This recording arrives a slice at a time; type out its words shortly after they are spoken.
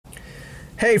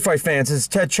Hey fight fans, this is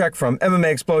Ted Check from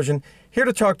MMA Explosion, here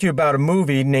to talk to you about a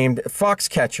movie named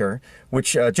Foxcatcher,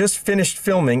 which just finished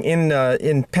filming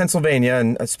in Pennsylvania,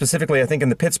 and specifically I think in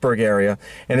the Pittsburgh area,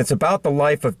 and it's about the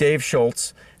life of Dave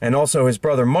Schultz and also his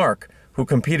brother Mark, who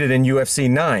competed in UFC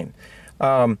 9.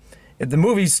 The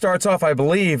movie starts off, I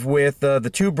believe, with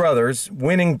the two brothers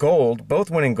winning gold,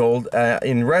 both winning gold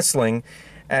in wrestling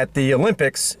at the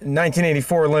Olympics,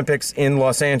 1984 Olympics in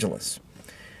Los Angeles.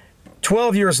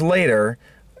 12 years later,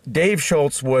 Dave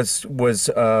Schultz was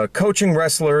coaching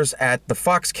wrestlers at the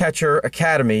Foxcatcher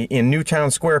Academy in Newtown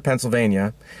Square,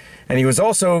 Pennsylvania, and he was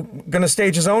also going to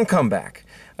stage his own comeback.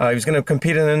 He was going to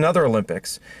compete in another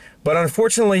Olympics, but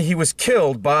unfortunately he was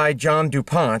killed by John Du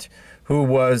Pont, who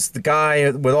was the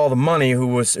guy with all the money who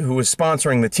was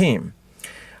sponsoring the team.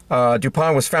 Du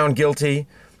Pont was found guilty,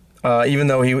 even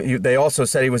though they also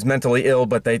said he was mentally ill,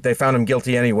 but they found him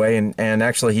guilty anyway, and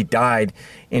actually he died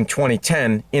in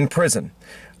 2010 in prison.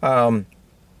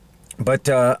 But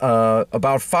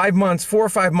about 4 or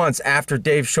 5 months after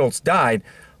Dave Schultz died,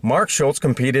 Mark Schultz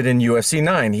competed in UFC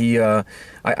 9.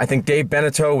 I think Dave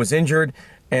Beneteau was injured,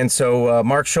 and so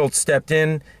Mark Schultz stepped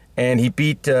in, and he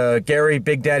beat Gary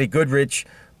Big Daddy Goodridge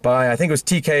by, I think it was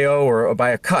TKO or by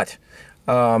a cut.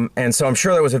 And so I'm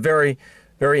sure that was a very,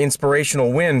 very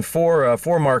inspirational win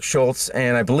for Mark Schultz,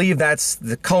 and I believe that's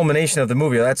the culmination of the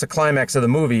movie. That's the climax of the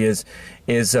movie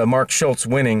is Mark Schultz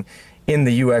winning in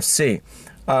the UFC.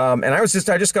 And I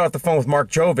just got off the phone with Mark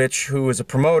Jovich, who is a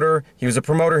promoter. He was a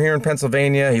promoter here in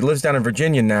Pennsylvania. He lives down in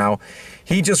Virginia now.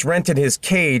 He just rented his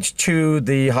cage to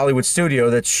the Hollywood studio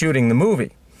that's shooting the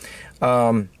movie.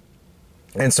 And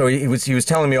so he was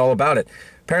telling me all about it.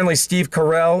 Apparently Steve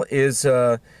Carrell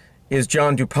is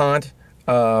John Du Pont.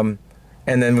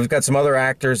 And then we've got some other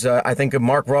actors. I think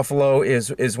Mark Ruffalo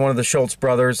is one of the Schultz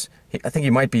brothers. I think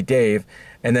he might be Dave.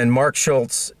 And then Mark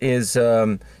Schultz is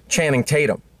Channing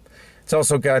Tatum. It's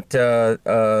also got,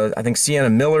 I think, Sienna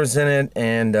Miller's in it,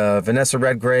 and Vanessa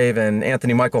Redgrave and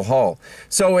Anthony Michael Hall.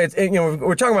 So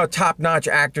we're talking about top-notch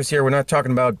actors here. We're not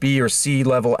talking about B or C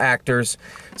level actors.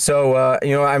 So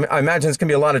I imagine it's gonna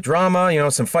be a lot of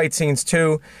drama. Some fight scenes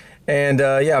too. And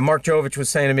yeah, Mark Jovich was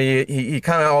saying to me he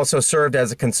kind of also served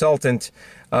as a consultant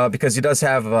because he does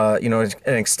have an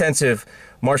extensive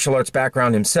martial arts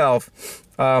background himself.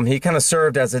 He kind of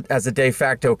served as a de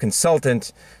facto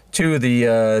consultant to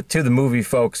the movie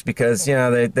folks because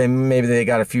maybe they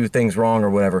got a few things wrong or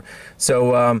whatever.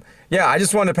 So yeah, I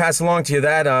just wanted to pass along to you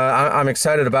that I'm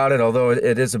excited about it, although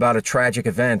it is about a tragic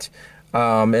event.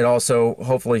 It also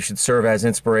hopefully should serve as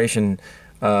inspiration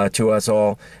to us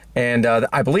all. And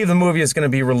I believe the movie is going to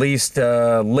be released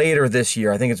later this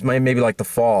year. I think it's maybe like the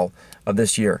fall of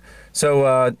this year.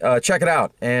 So check it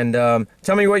out and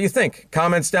tell me what you think.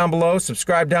 Comments down below,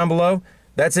 subscribe down below.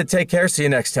 That's it. Take care. See you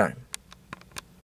next time.